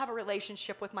allowed to have a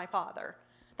relationship with my father.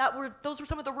 Those were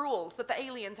some of the rules that the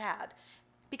aliens had.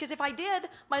 Because if I did,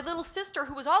 my little sister,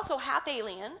 who was also half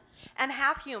alien and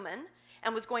half human,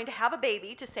 and was going to have a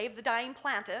baby to save the dying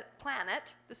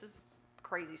planet, this is a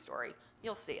crazy story,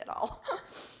 you'll see it all,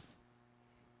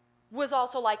 was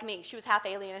also like me. She was half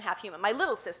alien and half human. My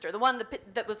little sister, the one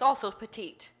that was also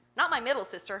petite, not my middle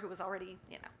sister, who was already,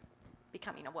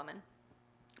 becoming a woman,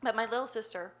 but my little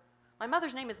sister. My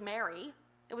mother's name is Mary.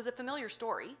 It was a familiar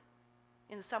story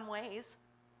in some ways.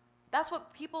 That's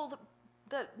what people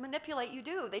that manipulate you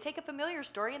do. They take a familiar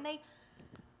story and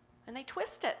they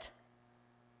twist it.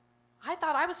 I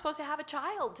thought I was supposed to have a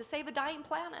child to save a dying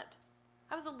planet.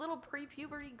 I was a little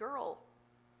pre-puberty girl.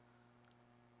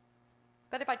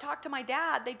 But if I talked to my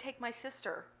dad, they'd take my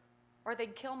sister, or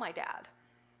they'd kill my dad,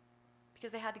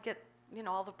 because they had to get,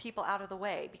 all the people out of the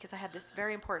way, because I had this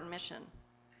very important mission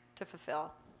to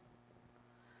fulfill.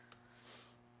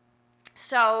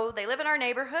 So they live in our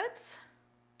neighborhoods.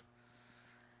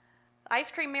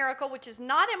 Ice Cream Miracle, which is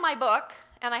not in my book,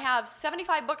 and I have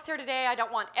 75 books here today. I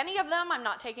don't want any of them. I'm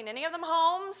not taking any of them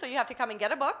home, so you have to come and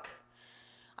get a book.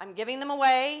 I'm giving them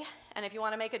away, and if you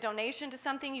want to make a donation to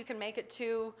something, you can make it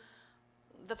to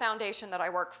the foundation that I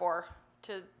work for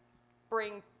to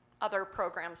bring other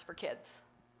programs for kids.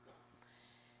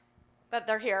 But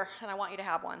they're here, and I want you to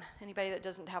have one. Anybody that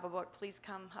doesn't have a book, please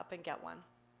come up and get one.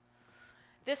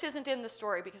 This isn't in the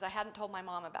story because I hadn't told my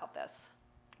mom about this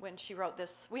when she wrote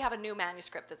this. We have a new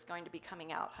manuscript that's going to be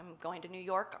coming out. I'm going to New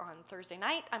York on Thursday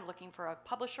night. I'm looking for a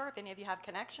publisher. If any of you have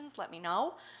connections, let me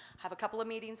know. I have a couple of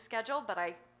meetings scheduled, but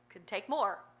I could take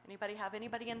more. Anybody have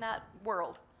anybody in that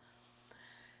world?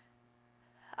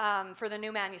 For the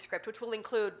new manuscript, which will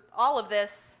include all of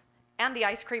this and the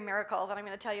Ice Cream Miracle that I'm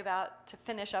going to tell you about to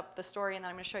finish up the story, and then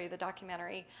I'm going to show you the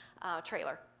documentary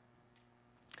trailer.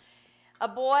 A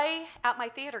boy at my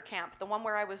theater camp, the one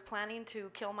where I was planning to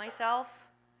kill myself,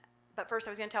 but first I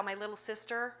was going to tell my little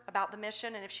sister about the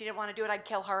mission, and if she didn't want to do it, I'd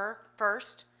kill her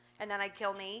first, and then I'd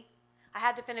kill me. I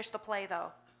had to finish the play,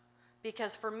 though,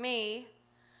 because for me,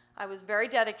 I was very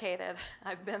dedicated.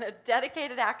 I've been a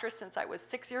dedicated actress since I was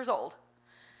 6 years old.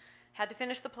 Had to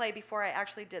finish the play before I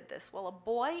actually did this. Well, a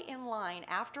boy in line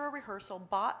after a rehearsal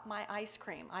bought my ice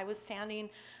cream. I was standing,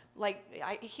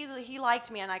 he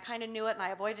liked me, and I kind of knew it, and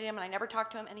I avoided him, and I never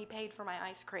talked to him, and he paid for my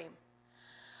ice cream.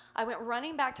 I went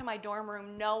running back to my dorm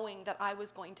room knowing that I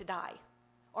was going to die,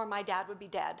 or my dad would be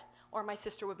dead, or my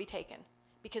sister would be taken,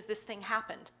 because this thing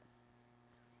happened.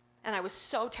 And I was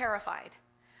so terrified.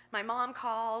 My mom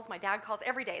calls, my dad calls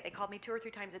every day. They called me 2 or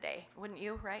 3 times a day. Wouldn't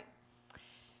you, right?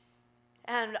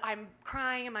 And I'm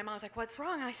crying, and my mom's like, "What's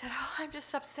wrong?" And I said, "Oh, I'm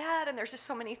just upset, and there's just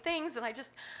so many things, and I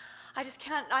just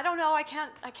can't, I don't know, I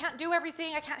can't do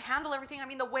everything, I can't handle everything. I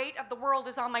mean, the weight of the world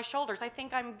is on my shoulders. I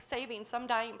think I'm saving some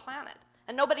dying planet."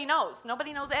 And nobody knows.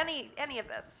 Nobody knows any of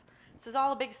this. This is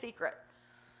all a big secret.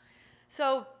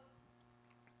 So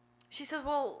she says,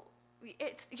 "Well,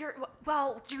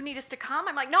 do you need us to come?"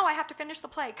 I'm like, "No, I have to finish the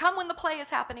play. Come when the play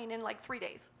is happening in like 3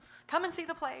 days. Come and see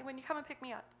the play when you come and pick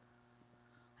me up."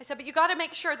 I said, "But you got to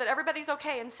make sure that everybody's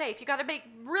okay and safe. You got to make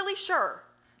really sure."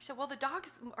 She said, "Well, the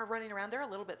dogs are running around. They're a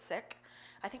little bit sick.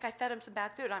 I think I fed them some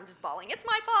bad food." I'm just bawling. "It's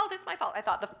my fault. It's my fault." I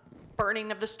thought the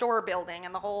burning of the store building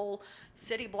and the whole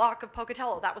city block of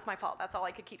Pocatello, that was my fault. That's all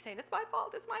I could keep saying. "It's my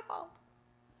fault. It's my fault."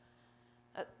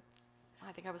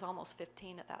 I think I was almost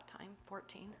 15 at that time,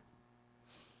 14.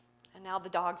 And now the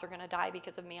dogs are going to die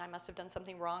because of me. I must have done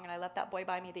something wrong, and I let that boy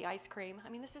buy me the ice cream. I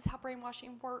mean, this is how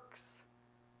brainwashing works.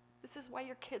 This is why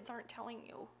your kids aren't telling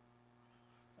you.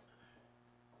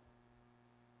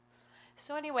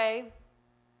 So anyway,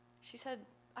 she said,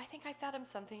 "I think I fed him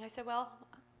something." I said, "Well,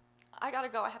 I got to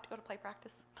go. I have to go to play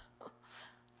practice."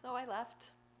 So I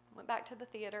left, went back to the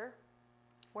theater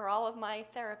where all of my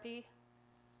therapy,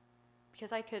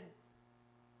 because I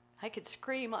could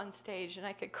scream on stage, and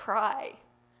I could cry.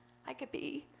 I could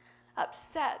be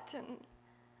upset,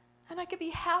 and I could be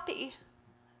happy.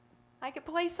 I could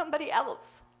play somebody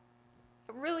else.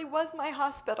 It really was my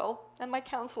hospital and my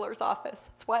counselor's office.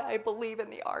 That's why I believe in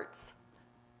the arts.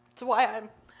 That's why I'm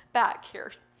back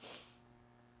here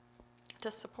to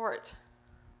support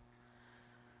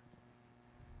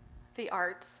the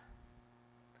arts.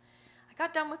 I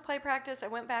got done with play practice. I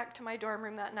went back to my dorm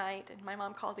room that night, and my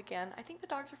mom called again. I think the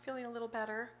dogs are feeling a little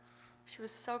better. She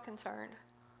was so concerned.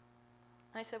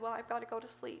 I said, well, I've got to go to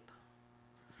sleep.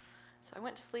 So I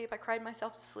went to sleep. I cried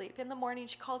myself to sleep. In the morning,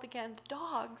 she called again. The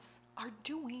dogs are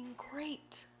doing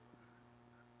great.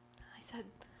 I said,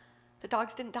 the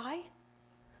dogs didn't die?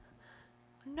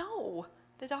 No,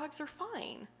 the dogs are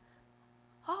fine.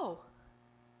 Oh.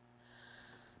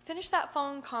 Finished that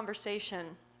phone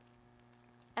conversation,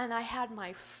 and I had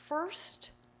my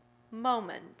first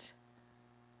moment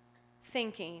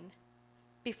thinking,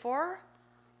 before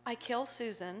I kill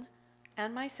Susan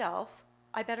and myself,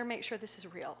 I better make sure this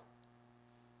is real.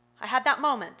 I had that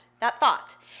moment, that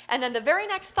thought. And then the very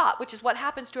next thought, which is what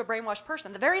happens to a brainwashed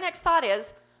person, the very next thought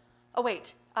is, oh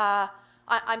wait,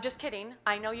 I'm just kidding.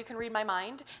 I know you can read my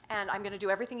mind, and I'm going to do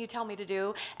everything you tell me to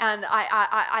do. And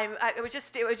it was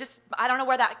just, I don't know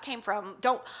where that came from.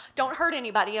 Don't hurt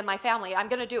anybody in my family. I'm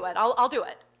going to do it. I'll do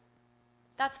it.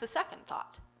 That's the second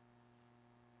thought.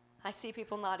 I see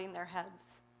people nodding their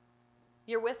heads.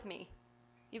 You're with me.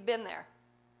 You've been there.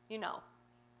 You know.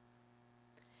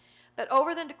 But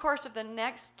over the course of the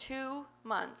next 2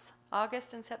 months,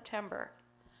 August and September,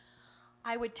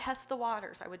 I would test the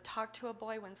waters. I would talk to a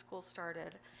boy when school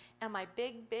started, and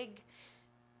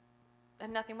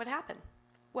and nothing would happen.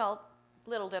 Well,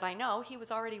 little did I know, he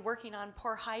was already working on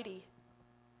poor Heidi.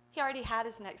 He already had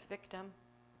his next victim.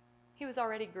 He was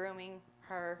already grooming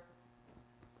her.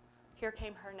 Here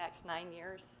came her next 9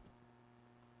 years.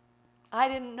 I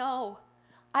didn't know.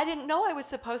 I didn't know I was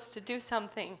supposed to do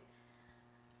something.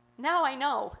 Now I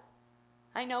know.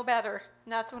 I know better,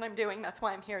 and that's what I'm doing. That's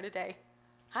why I'm here today.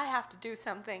 I have to do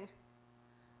something.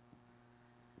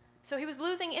 So he was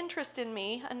losing interest in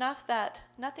me enough that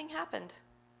nothing happened.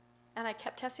 And I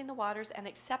kept testing the waters and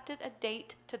accepted a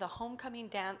date to the homecoming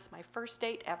dance, my first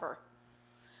date ever.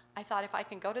 I thought if I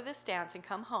can go to this dance and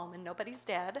come home and nobody's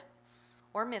dead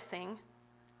or missing,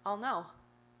 I'll know.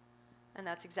 And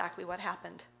that's exactly what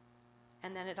happened.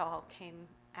 And then it all came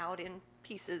out in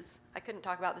pieces. I couldn't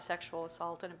talk about the sexual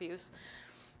assault and abuse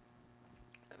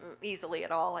easily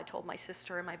at all. I told my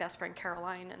sister and my best friend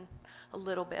Caroline, and a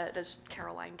little bit as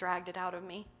Caroline dragged it out of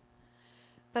me.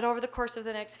 But over the course of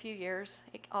the next few years,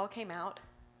 it all came out.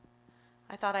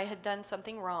 I thought I had done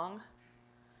something wrong.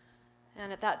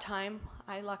 And at that time,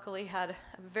 I luckily had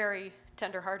a very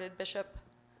tender-hearted bishop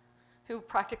who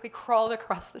practically crawled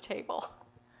across the table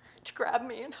to grab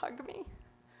me and hug me.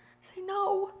 Say,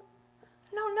 no,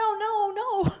 no, no, no,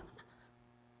 no.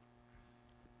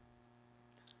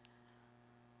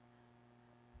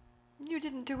 You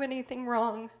didn't do anything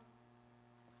wrong.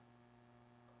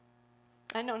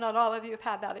 I know not all of you have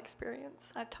had that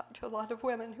experience. I've talked to a lot of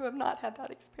women who have not had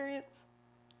that experience.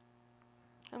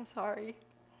 I'm sorry.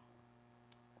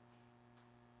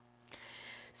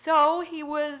 So he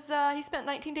spent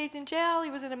 19 days in jail.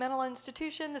 He was in a mental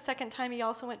institution. The second time he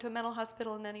also went to a mental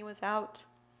hospital, and then he was out.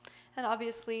 And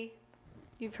obviously,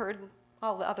 you've heard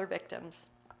all the other victims.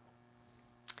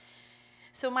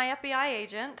 So my FBI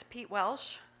agent, Pete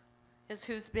Welsh, is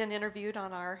who's been interviewed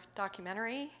on our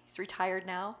documentary. He's retired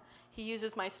now. He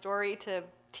uses my story to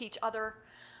teach other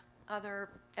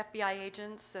FBI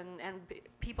agents and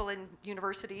people in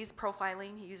universities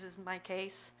profiling. He uses my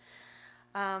case.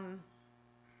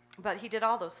 But he did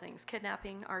all those things: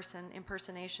 kidnapping, arson,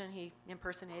 impersonation. He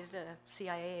impersonated a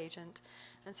CIA agent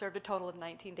and served a total of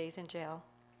 19 days in jail.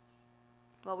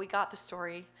 Well, we got the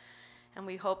story, and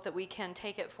we hope that we can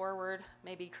take it forward,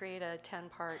 maybe create a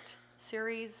 10-part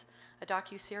series, a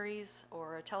docu-series,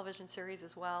 or a television series,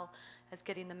 as well as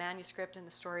getting the manuscript and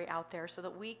the story out there so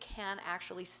that we can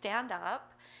actually stand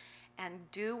up and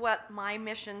do what my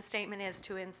mission statement is: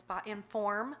 to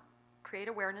inform, create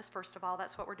awareness, first of all.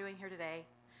 That's what we're doing here today.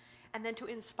 And then to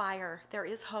inspire. There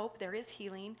is hope, there is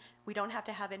healing. We don't have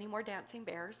to have any more dancing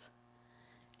bears.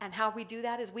 And how we do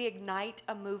that is we ignite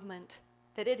a movement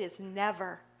that it is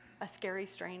never a scary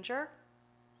stranger,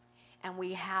 and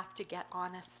we have to get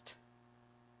honest.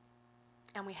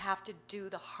 And we have to do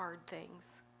the hard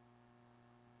things.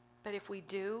 But if we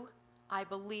do, I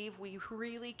believe we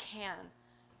really can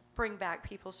bring back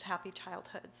people's happy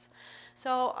childhoods.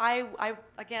 So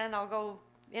again, I'll go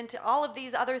into all of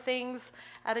these other things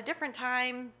at a different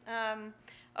time.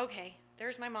 Okay,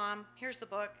 there's my mom. Here's the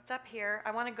book. It's up here.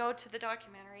 I want to go to the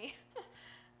documentary.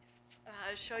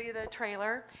 show you the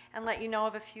trailer and let you know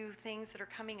of a few things that are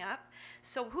coming up.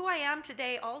 So who I am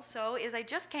today also is I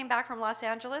just came back from Los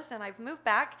Angeles, and I've moved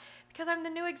back because I'm the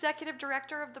new executive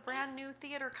director of the brand new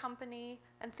theater company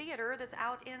and theater that's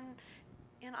out in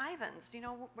Ivans. Do you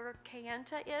know where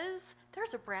Kayenta is?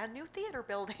 There's a brand new theater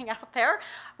building out there,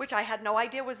 which I had no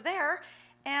idea was there.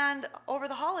 And over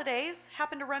the holidays,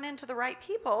 happened to run into the right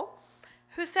people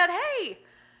who said, hey,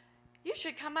 you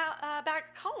should come out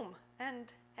back home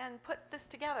and put this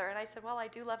together. And I said, well, I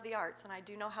do love the arts, and I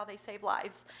do know how they save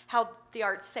lives, how the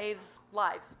arts saves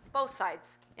lives, both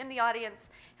sides, in the audience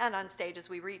and on stage as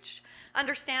we reach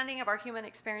understanding of our human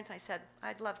experience. I said,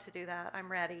 I'd love to do that.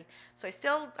 I'm ready. So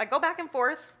I go back and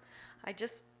forth. I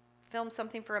just filmed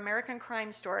something for American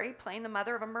Crime Story, playing the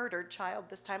mother of a murdered child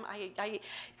this time.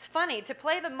 It's funny, to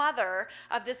play the mother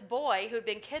of this boy who had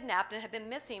been kidnapped and had been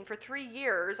missing for 3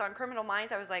 years on Criminal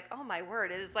Minds. I was like, oh my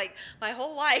word, it is like my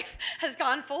whole life has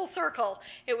gone full circle.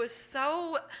 It was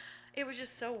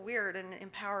just so weird and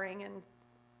empowering and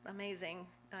amazing.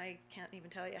 I can't even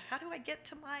tell you. How do I get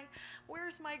to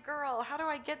where's my girl? How do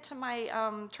I get to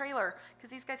my trailer? Because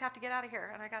these guys have to get out of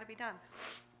here and I gotta be done.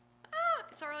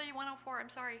 It's already 1:04, I'm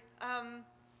sorry. How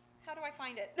do I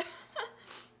find it?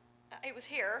 It was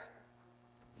here.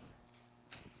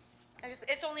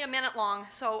 It's only a minute long,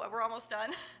 so we're almost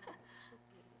done.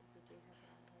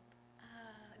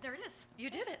 There it is. You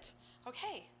did it.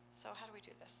 Okay, so how do we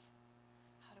do this?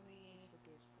 How do we...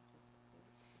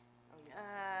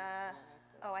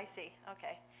 oh, I see.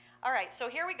 Okay. All right, so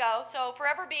here we go. So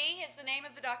Forever Bee is the name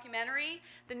of the documentary.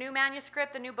 The new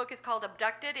manuscript, the new book is called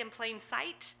Abducted in Plain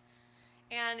Sight,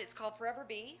 and it's called Forever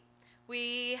Bee.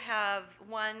 We have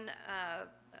won a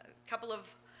couple of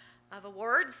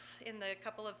awards in the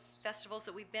couple of festivals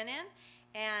that we've been in,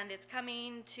 and it's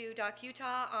coming to Doc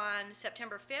Utah on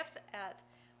September 5th at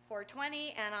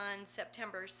 4:20 and on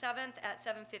September 7th at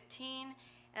 7:15,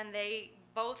 and they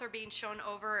both are being shown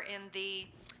over in the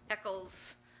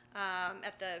Eccles on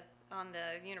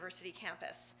the university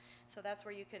campus. So that's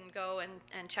where you can go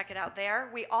and check it out there.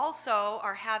 We also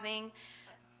are having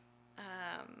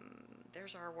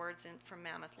there's our awards from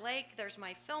Mammoth Lake. There's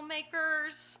my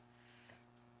filmmakers.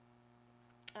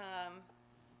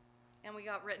 And we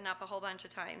got written up a whole bunch of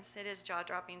times. It is a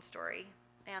jaw-dropping story,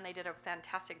 and they did a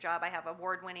fantastic job. I have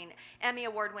Emmy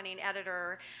award-winning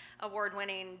editor,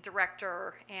 award-winning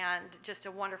director, and just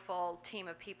a wonderful team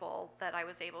of people that I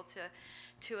was able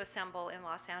to assemble in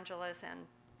Los Angeles,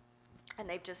 and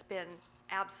they've just been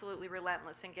absolutely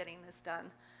relentless in getting this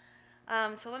done.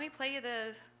 So let me play you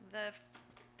the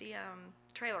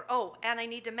trailer. Oh, and I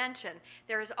need to mention,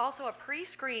 there is also a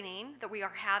pre-screening that we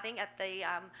are having at the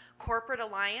Corporate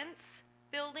Alliance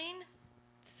building,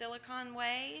 Silicon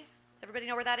Way. Everybody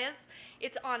know where that is?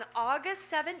 It's on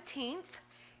August 17th.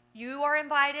 You are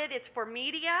invited. It's for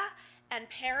media and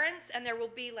parents, and there will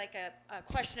be like a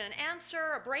question and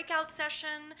answer, a breakout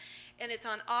session, and it's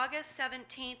on August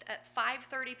 17th at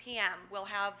 5:30 p.m. We'll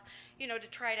have, to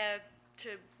try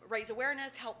to raise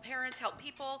awareness, help parents, help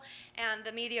people, and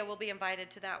the media will be invited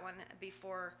to that one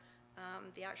before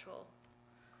the actual.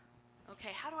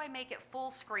 Okay, how do I make it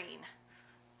full screen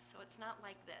so it's not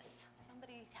like this?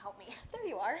 Somebody help me. There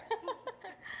you are.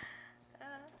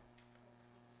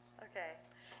 Okay,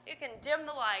 you can dim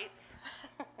the lights.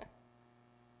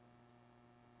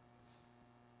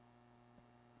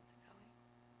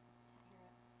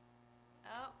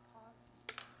 Oh, pause.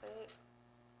 Wait,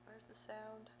 where's the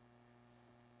sound?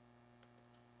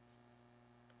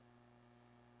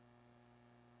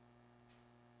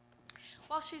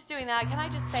 While she's doing that, can I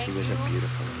just thank you? She was a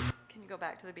beautiful lady. Can you go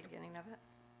back to the beginning of it?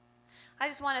 I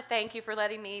just want to thank you for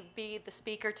letting me be the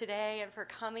speaker today, and for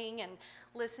coming and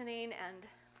listening, and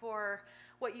for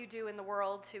what you do in the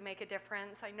world to make a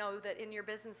difference. I know that in your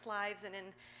business lives and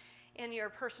in your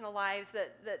personal lives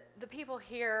that the people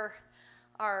here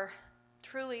are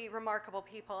truly remarkable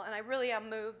people, and I really am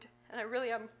moved, and I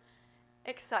really am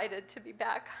excited to be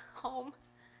back home.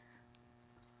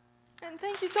 And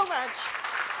thank you so much.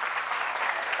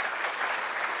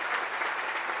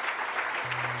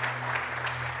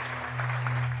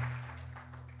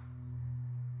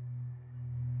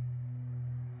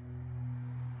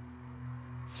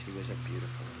 She was a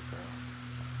beautiful little girl,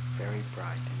 very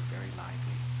bright and very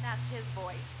lively. That's his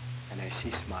voice. And as she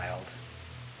smiled,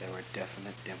 there were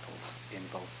definite dimples in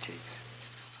both cheeks.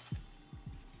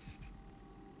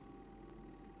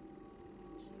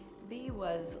 B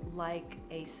was like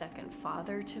a second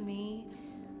father to me.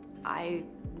 I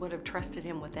would have trusted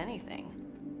him with anything.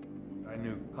 I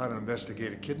knew how to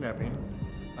investigate a kidnapping.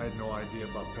 I had no idea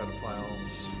about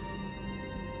pedophiles.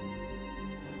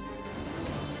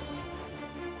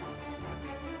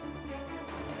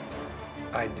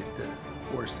 I did the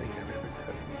worst thing I've ever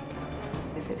done.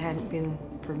 If it hadn't been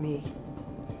for me,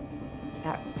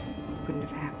 that wouldn't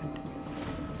have happened.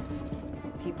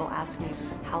 People ask me,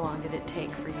 how long did it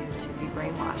take for you to be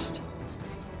brainwashed?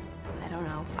 I don't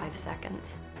know, 5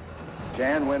 seconds.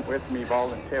 Jan went with me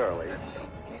voluntarily.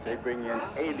 They bring in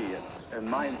aliens and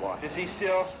mind wash. Does he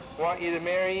still want you to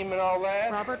marry him and all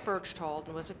that? Robert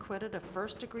Berchtold was acquitted of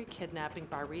first-degree kidnapping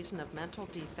by reason of mental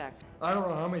defect. I don't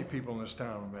know how many people in this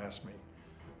town have asked me,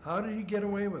 how did he get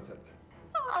away with it?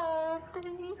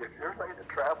 If you're laying a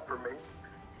trap for me,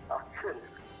 I'll kill you.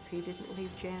 He didn't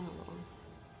leave Jan alone.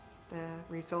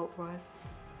 The result was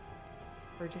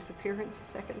her disappearance a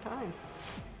second time.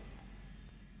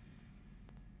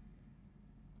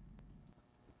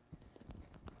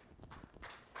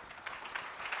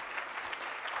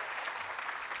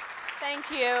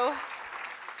 Thank you.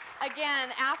 Again,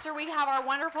 after we have our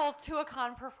wonderful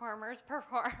Tuacahn performers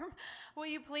perform, will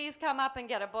you please come up and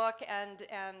get a book and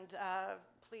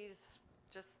please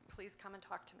come and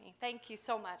talk to me. Thank you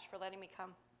so much for letting me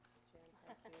come.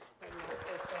 Thank you so much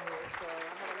for sharing. So I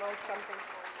have a little something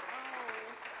for you.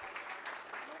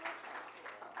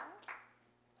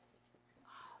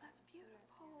 Oh, that's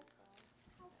beautiful.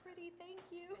 How pretty. Thank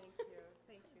you. Thank you.